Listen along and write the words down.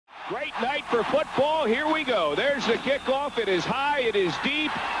Great night for football. Here we go. There's the kickoff. It is high. It is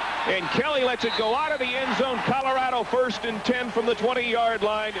deep. And Kelly lets it go out of the end zone. Colorado 1st and 10 from the 20-yard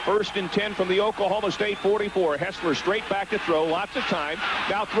line. 1st and 10 from the Oklahoma State 44. Hessler straight back to throw. Lots of time.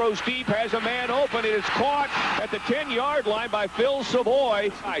 Now throws deep. Has a man open. It is caught at the 10-yard line by Phil Savoy.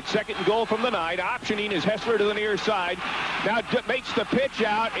 2nd and goal from the 9. Optioning is Hessler to the near side. Now makes the pitch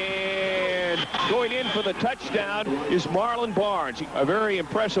out. And going in for the touchdown is Marlon Barnes. A very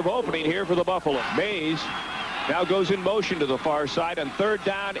impressive opening here for the Buffalo. Mays now goes in motion to the far side on 3rd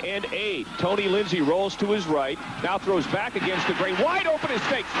down and 8. Tony Lindsay rolls to his right. Now throws back against the grain. Wide open is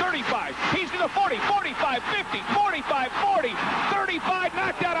Stakes. 35. He's to the 40, 45, 50, 45, 40, 35.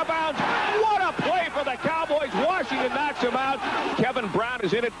 Knocked out of bounds. What a play for the Cowboys. Washington knocks him out. Kevin Brown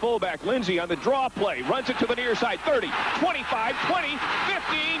is in at fullback. Lindsay on the draw play. Runs it to the near side. 30, 25, 20,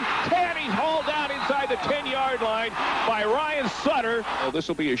 15, 10. He's hauled down inside the 10-yard line by Ryan Sutter. Oh, this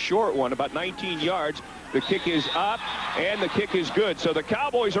will be a short one, about 19 yards. The kick is up, and the kick is good. So the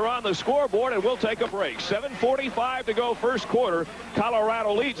Cowboys are on the scoreboard, and we'll take a break. 7:45 to go first quarter.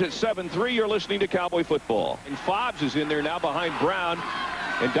 Colorado leads at 7-3. You're listening to Cowboy Football. And Fobbs is in there now behind Brown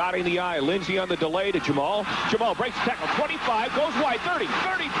and dotting the I. Lindsay on the delay to Jamal. Jamal breaks the tackle. 25, goes wide. 30,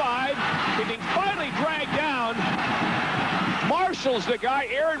 35. And he's finally dragged down. Marshall's the guy,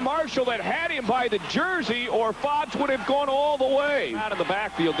 Aaron Marshall, that had him by the jersey, or Fobbs would have gone all the way. Out of the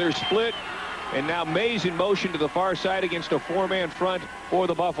backfield, they're split. And now Mays in motion to the far side against a 4-man front for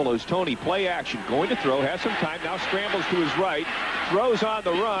the Buffaloes. Tony, play action, going to throw, has some time, now scrambles to his right, throws on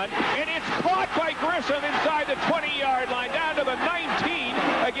the run, and it's caught by Grissom inside the 20-yard line, down to the 19,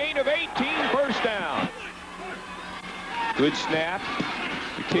 a gain of 18, first down. Good snap.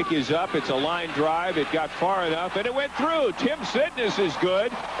 The kick is up. It's a line drive. It got far enough, and it went through. Tim Sidness is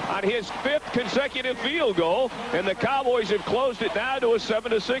good on his 5th consecutive field goal, and the Cowboys have closed it now to a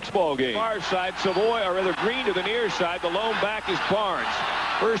 7-6 ball game. Far side, Savoy, or rather Green to the near side. The lone back is Barnes.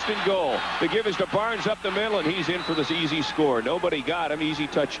 1st and goal. The give is to Barnes up the middle, and he's in for this easy score. Nobody got him. Easy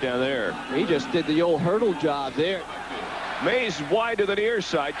touchdown there. He just did the old hurdle job there. Mays wide to the near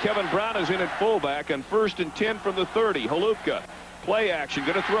side. Kevin Brown is in at fullback on 1st and 10 from the 30. Halupka. Play action,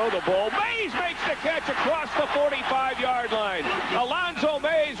 going to throw the ball. Mays makes the catch across the 45-yard line. Alonzo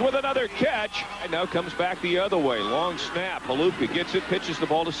Mays with another catch. And now comes back the other way. Long snap. Halupka gets it, pitches the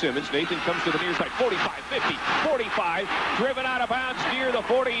ball to Simmons. Nathan comes to the near side. 45, 50, 45. Driven out of bounds near the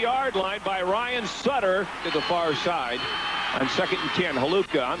 40-yard line by Ryan Sutter to the far side. On 2nd and 10,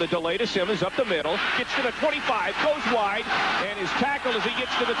 Halupka on the delay to Simmons up the middle. Gets to the 25, goes wide, and is tackled as he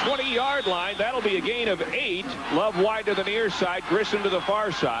gets to the 20-yard line. That'll be a gain of 8. Love wide to the near side, Grissom to the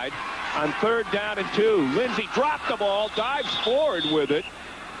far side. On 3rd down and 2, Lindsay dropped the ball, dives forward with it,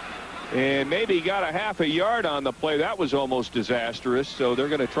 and maybe got a half a yard on the play. That was almost disastrous, so they're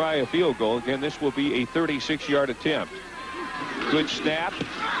going to try a field goal. Again, this will be a 36-yard attempt. Good snap.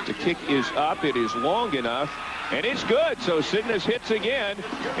 The kick is up. It is long enough. And it's good, so Sidness hits again,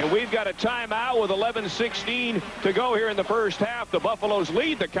 and we've got a timeout with 11:16 to go here in the first half. The Buffaloes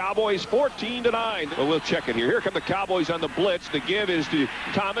lead the Cowboys 14-9. Well, we'll check it here. Here come the Cowboys on the blitz. The give is to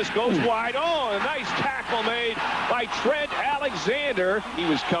Thomas, goes wide. Oh, a nice tackle made by Trent Alexander. He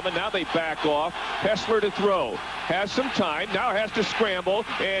was coming, now they back off. Hessler to throw. Has some time, now has to scramble,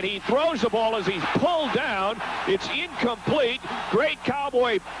 and he throws the ball as he's pulled down. It's incomplete. Great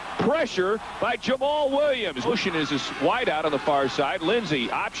Cowboy pressure by Jamal Williams. Motion is wide out on the far side.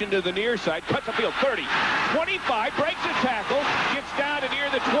 Lindsay, option to the near side, cuts the field. 30, 25, breaks a tackle, gets down to near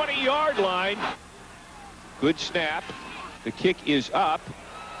the 20-yard line. Good snap. The kick is up.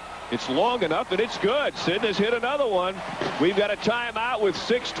 It's long enough, and it's good. Sidness hit another one. We've got a timeout with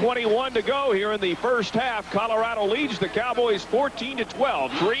 6:21 to go here in the first half. Colorado leads the Cowboys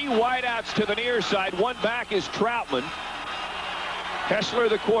 14-12. 3 wideouts to the near side. One back is Troutman. Hessler,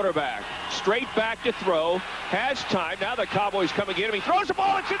 the quarterback, straight back to throw, has time. Now the Cowboys coming in. He throws the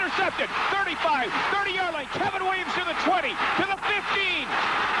ball. It's intercepted. 35, 30-yard line. Kevin Williams to the 20, to the 15.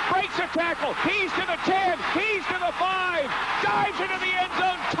 Breaks a tackle. He's to the 10. He's to the 5. Dives into the end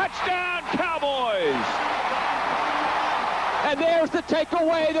zone. Touchdown, Cowboys. And there's the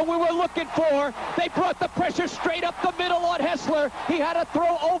takeaway that we were looking for. They brought the pressure straight up the middle on Hessler. He had to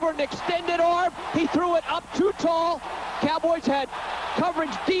throw over an extended arm. He threw it up too tall. Cowboys had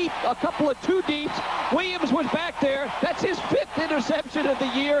coverage deep, a couple of 2 deeps. Williams was back there. That's his 5th interception of the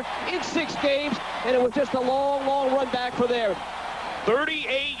year in 6 games, and it was just a long, long run back for there.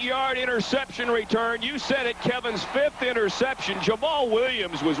 38-yard interception return. You said it, Kevin's 5th interception. Jamal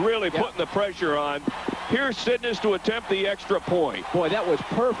Williams was really putting the pressure on. Here's Sidness to attempt the extra point. Boy, that was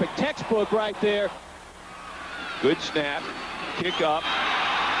perfect. Textbook right there. Good snap. Kick up.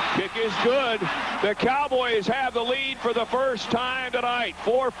 Kick is good. The Cowboys have the lead for the first time tonight.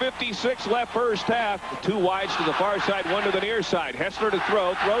 4:56 left first half. 2 wides to the far side, 1 to the near side. Hessler to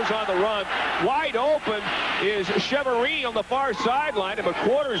throw, throws on the run. Wide open is Cheverini on the far sideline, and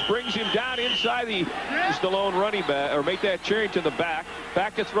McQuarters brings him down inside the lone running back, or make that change to the back.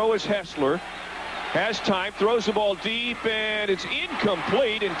 Back to throw is Hessler. Has time, throws the ball deep, and it's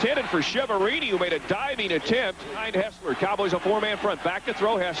incomplete. Intended for Cheverini, who made a diving attempt behind Hessler. Cowboys a 4-man front. Back to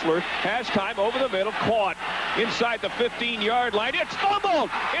throw. Hessler has time over the middle. Caught inside the 15-yard line. It's fumbled.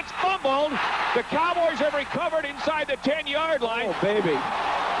 It's fumbled. The Cowboys have recovered inside the 10-yard line. Oh, baby.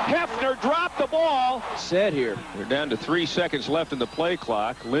 Hefner dropped the ball. Set here. They're down to 3 seconds left in the play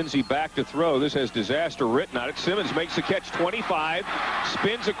clock. Lindsey back to throw. This has disaster written on it. Simmons makes the catch 25.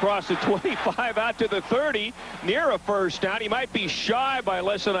 Spins across the 25 out to the 30. Near a first down. He might be shy by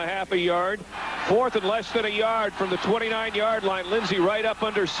less than a half a yard. 4th and less than a yard from the 29-yard line. Lindsey right up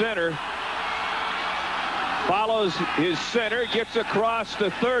under center. Follows his center, gets across the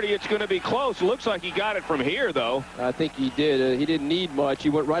 30. It's going to be close. Looks like he got it from here, though. I think he did. He didn't need much. He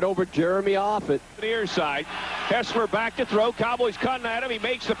went right over Jeremy Offit. Near side. Hessler back to throw. Cowboys cutting at him. He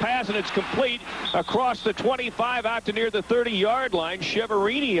makes the pass, and it's complete across the 25 out to near the 30-yard line.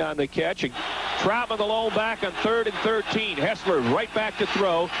 Cheverini on the catch. And Troutman the lone back on 3rd and 13. Hessler right back to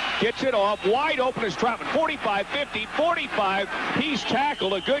throw. Gets it off. Wide open is Troutman. 45, 50, 45. He's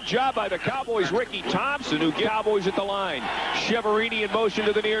tackled. A good job by the Cowboys' Ricky Thompson, who gets Cowboys at the line. Cheverini in motion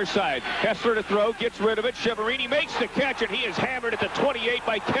to the near side. Hessler to throw. Gets rid of it. Cheverini makes the catch, and he is hammered at the 28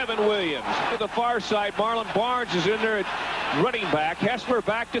 by Kevin Williams. To the far side, Marlon Barnes is in there at running back. Hessler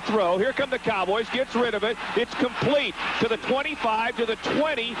back to throw. Here come the Cowboys. Gets rid of it. It's complete to the 25, to the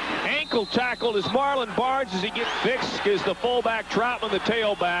 20. Ankle tackled is Marlon Barnes as he gets fixed. Is the fullback. Troutman the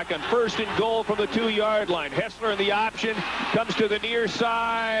tailback on 1st and goal from the 2-yard line. Hessler in the option. Comes to the near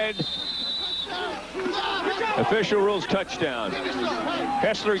side. Official rules touchdown.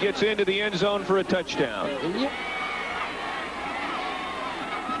 Hessler gets into the end zone for a touchdown.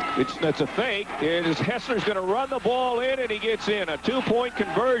 That's a fake. It is Hessler's going to run the ball in, and he gets in. A 2-point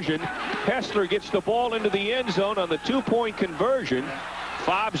conversion. Hessler gets the ball into the end zone on the 2-point conversion.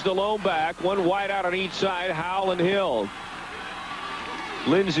 Fobbs the lone back. 1 wide out on each side. Howell and Hill.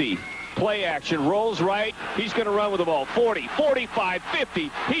 Lindsey. Play action, rolls right. He's going to run with the ball. 40, 45, 50.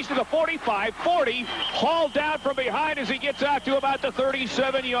 He's to the 45, 40. Hauled down from behind as he gets out to about the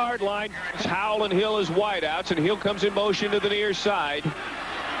 37-yard line. It's Howell and Hill as wideouts, and Hill comes in motion to the near side.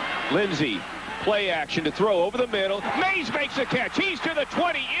 Lindsey. Play action to throw over the middle. Mays makes a catch. He's to the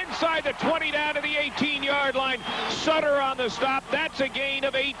 20, inside the 20, down to the 18-yard line. Sutter on the stop. That's a gain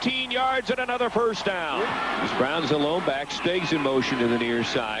of 18 yards and another first down. As Brown's the lone back. Steggs in motion to the near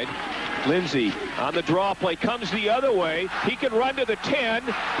side. Lindsey on the draw play. Comes the other way. He can run to the 10.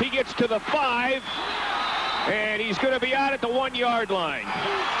 He gets to the 5. And he's going to be out at the 1-yard line.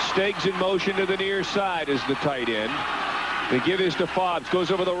 Steggs in motion to the near side as the tight end. The give is to Fobbs.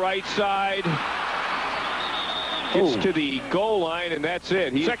 Goes over the right side. Gets to the goal line, and that's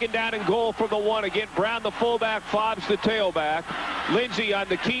it. Second down and goal from the 1. Again, Brown the fullback, Fobbs the tailback. Lindsey on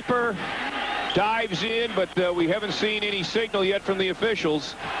the keeper. Dives in, but we haven't seen any signal yet from the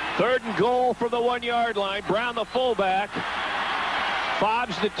officials. 3rd and goal from the 1-yard line. Brown the fullback.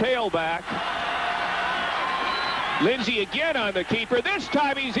 Fobbs the tailback. Lindsey again on the keeper. This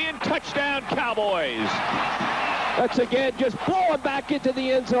time he's in. Touchdown, Cowboys. That's again just blowing back into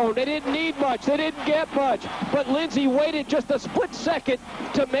the end zone. They didn't need much. They didn't get much. But Lindsey waited just a split second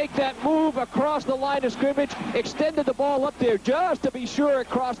to make that move across the line of scrimmage. Extended the ball up there just to be sure it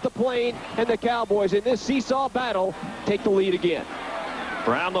crossed the plane. And the Cowboys in this seesaw battle take the lead again.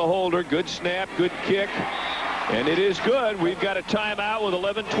 Brown the holder. Good snap. Good kick. And it is good. We've got a timeout with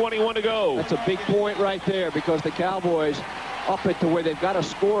 11:21 to go. That's a big point right there because the Cowboys up it to where they've got to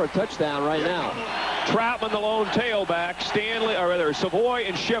score a touchdown right now. Troutman the lone tailback. Stanley, or rather Savoy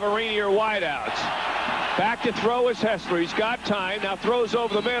and Cheverini are wideouts. Back to throw is Hessler. He's got time. Now throws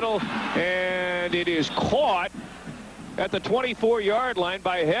over the middle, and it is caught at the 24-yard line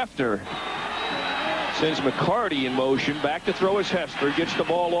by Hefner. Sends McCarty in motion. Back to throw is Hessler. Gets the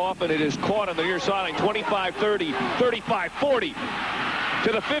ball off, and it is caught on the near sideline. 25, 30, 35, 40.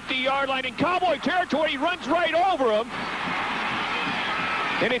 To the 50-yard line in Cowboy territory. He runs right over him.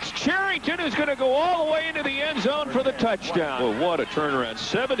 And it's Charrington who's going to go all the way into the end zone for the touchdown. Well, what a turnaround.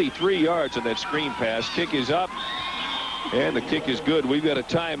 73 yards on that screen pass. Kick is up. And the kick is good. We've got a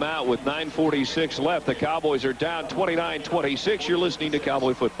timeout with 9:46 left. The Cowboys are down 29-26. You're listening to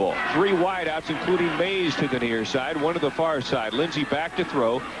Cowboy football. 3 wideouts, including Mays to the near side, 1 to the far side. Lindsey back to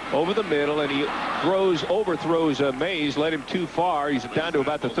throw over the middle, and he overthrows Mays, led him too far. He's down to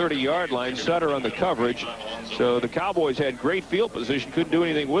about the 30-yard line. Sutter on the coverage. So the Cowboys had great field position, couldn't do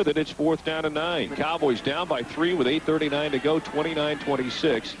anything with it. It's 4th down and 9. Cowboys down by 3 with 8:39 to go,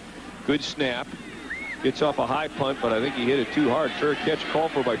 29-26. Good snap. Gets off a high punt, but I think he hit it too hard. Fair catch called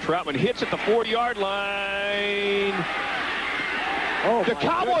for by Troutman. Hits at the 4-yard line. Oh, the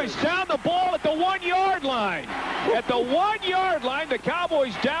Cowboys down the ball at the 1-yard line. At the 1-yard line, the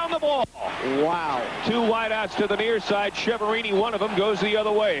Cowboys down the ball. Wow. 2 wideouts to the near side. Cheverini, one of them, goes the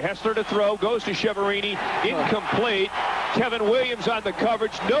other way. Hessler to throw, goes to Cheverini. Incomplete. Kevin Williams on the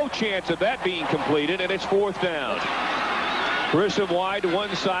coverage. No chance of that being completed, and it's 4th down. Grissom wide to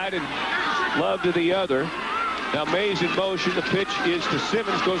one side and Love to the other. Now Mays in motion. The pitch is to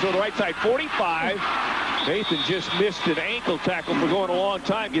Simmons. Goes on the right side. 45. Nathan just missed an ankle tackle for going a long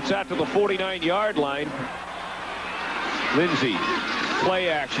time. Gets out to the 49-yard line. Lindsey. Play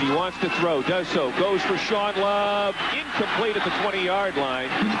action. He wants to throw. Does so. Goes for Sean Love. Incomplete at the 20-yard line.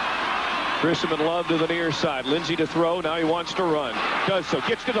 Grissom and Love to the near side. Lindsey to throw. Now he wants to run. Does so.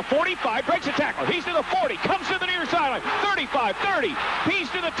 Gets to the 45. Breaks a tackle. He's to the 40. Comes to the near sideline. 35, 30. He's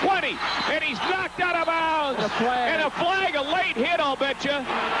to the 20. And he's knocked out of bounds. And a flag. A late hit, I'll bet you.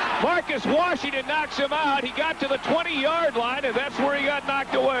 Marcus Washington knocks him out. He got to the 20-yard line, and that's where he got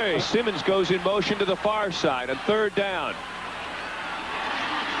knocked away. Simmons goes in motion to the far side. On 3rd down.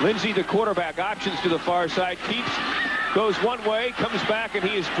 Lindsey, the quarterback, options to the far side. Goes one way, comes back, and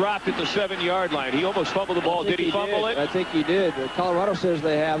he is dropped at the 7-yard line. He almost fumbled the ball. Did he fumble it? I think he did. Colorado says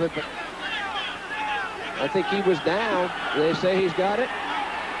they have it, but I think he was down. They say he's got it?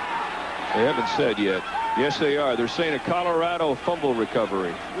 They haven't said yet. Yes, they are. They're saying a Colorado fumble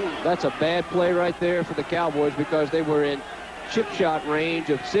recovery. That's a bad play right there for the Cowboys because they were in chip shot range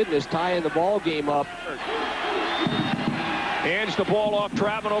of Sidness tying the ball game up. Hands the ball off,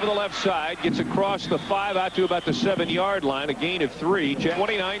 traveling over the left side. Gets across the 5 out to about the 7-yard line. A gain of 3.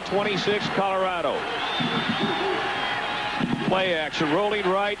 29-26 Colorado. Play action. Rolling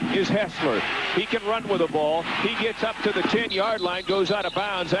right is Hessler. He can run with the ball. He gets up to the 10-yard line. Goes out of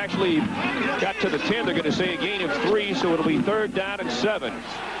bounds. Actually got to the 10. They're going to say a gain of 3. So it'll be 3rd down and 7.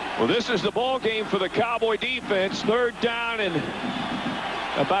 Well, this is the ball game for the Cowboy defense. 3rd down and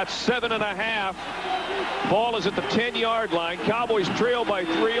about 7.5. Ball is at the 10-yard line. Cowboys trail by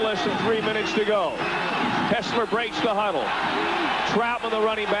 3, less than 3 minutes to go. Hessler breaks the huddle. Troutman, the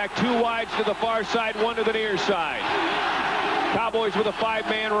running back, 2 wides to the far side, 1 to the near side. Cowboys with a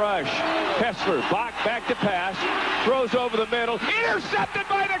 5-man rush. Hessler back to pass. Throws over the middle. Intercepted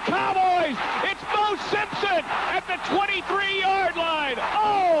by the Cowboys. It's Bo Simpson at the 23-yard line.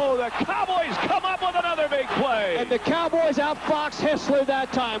 Oh, the Cowboys come up with another big play. And the Cowboys outfoxed Hessler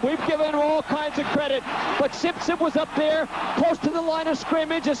that time. We've given him all kinds of credit, but Simpson was up there close to the line of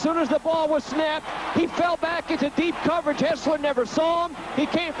scrimmage. As soon as the ball was snapped, he fell back into deep coverage. Hessler never saw him. He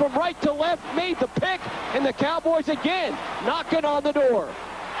came from right to left, made the pick, and the Cowboys again knocking on the door.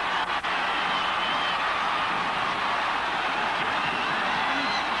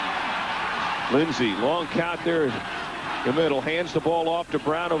 Lindsey, long count there in the middle, hands the ball off to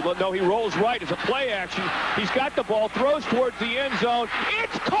Brown. No, he rolls right. It's a play action. He's got the ball, throws towards the end zone.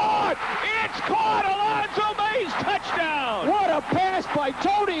 It's caught! It's caught! Alonzo Mays, touchdown! What a pass by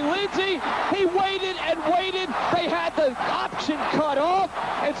Tony Lindsey. He waited and waited. They had the option cut off,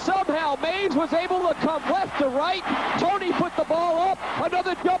 and somehow Mays was able to come left to right. Tony put the ball up,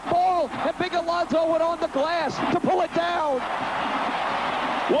 another jump ball, and Big Alonzo went on the glass to pull it down.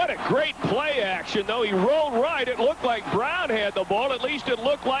 What a great play action, though. He rolled right. It looked like Brown had the ball. At least it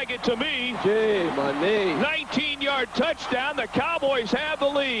looked like it to me. Gee, my knee. 19-yard touchdown. The Cowboys have the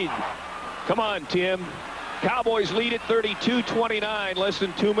lead. Come on, Tim. Cowboys lead at 32-29. Less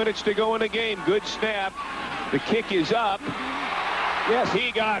than 2 minutes to go in the game. Good snap. The kick is up. Yes.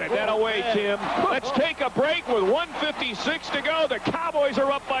 He got it. That away, Tim. Let's take a break with 1:56 to go. The Cowboys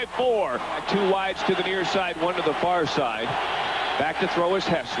are up by 4. 2 wides to the near side, 1 to the far side. Back to throw is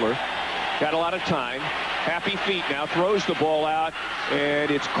Hessler. Got a lot of time. Happy feet now. Throws the ball out. And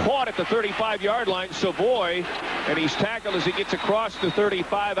it's caught at the 35-yard line. Savoy. And he's tackled as he gets across the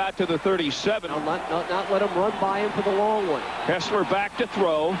 35 out to the 37. Not let him run by him for the long one. Hessler back to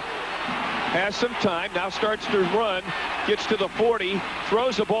throw. Has some time. Now starts to run. Gets to the 40.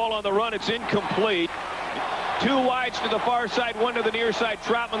 Throws the ball on the run. It's incomplete. 2 wides to the far side. 1 to the near side.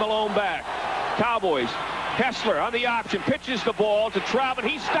 Troutman the lone back. Cowboys. Hessler on the option, pitches the ball to Troutman.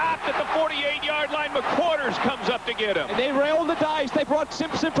 He stopped at the 48-yard line. McQuarters comes up to get him. And they railed the dice. They brought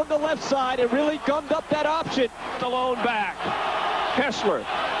Simpson from the left side and really gummed up that option. Alone back. Hessler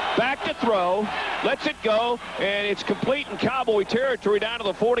back to throw, lets it go, and it's complete in Cowboy territory down to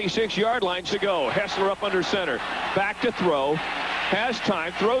the 46-yard line to go. Hessler up under center. Back to throw. Has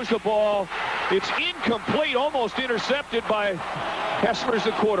time, throws the ball. It's incomplete, almost intercepted by Hessler's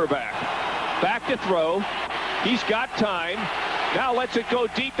the quarterback. Back to throw. He's got time. Now lets it go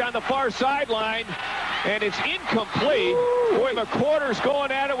deep down the far sideline, and it's incomplete. Boy, McQuarters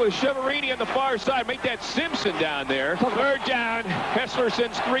going at it with Cheverini on the far side. Make that Simpson down there. Third down. Hessler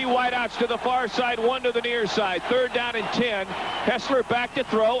sends 3 wideouts to the far side, 1 to the near side. Third down and 10. Hessler back to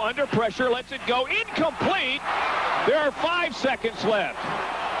throw, under pressure, lets it go. Incomplete. There are 5 seconds left.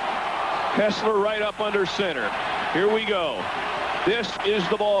 Hessler right up under center. Here we go. This is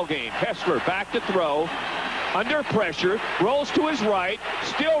the ball game. Hessler back to throw. Under pressure, rolls to his right,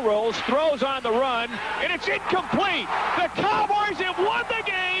 still rolls, throws on the run, and it's incomplete. The Cowboys have won the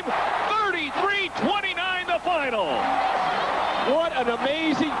game, 33-29 the final. What an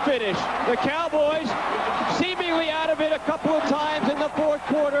amazing finish. The Cowboys, seemingly out of it a couple of times in the fourth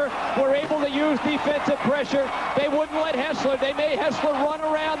quarter, were able to use defensive pressure. They wouldn't let Hessler. They made Hessler run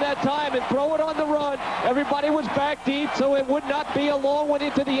around that time and throw it on the run. Everybody was back deep, so it would not be a long one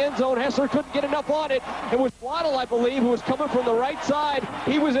into the end zone. Hessler couldn't get enough on it. It was Waddle, I believe, who was coming from the right side.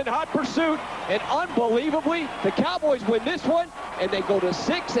 He was in hot pursuit, and unbelievably, the Cowboys win this one, and they go to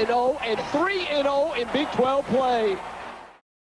 6-0 and 3-0 in Big 12 play.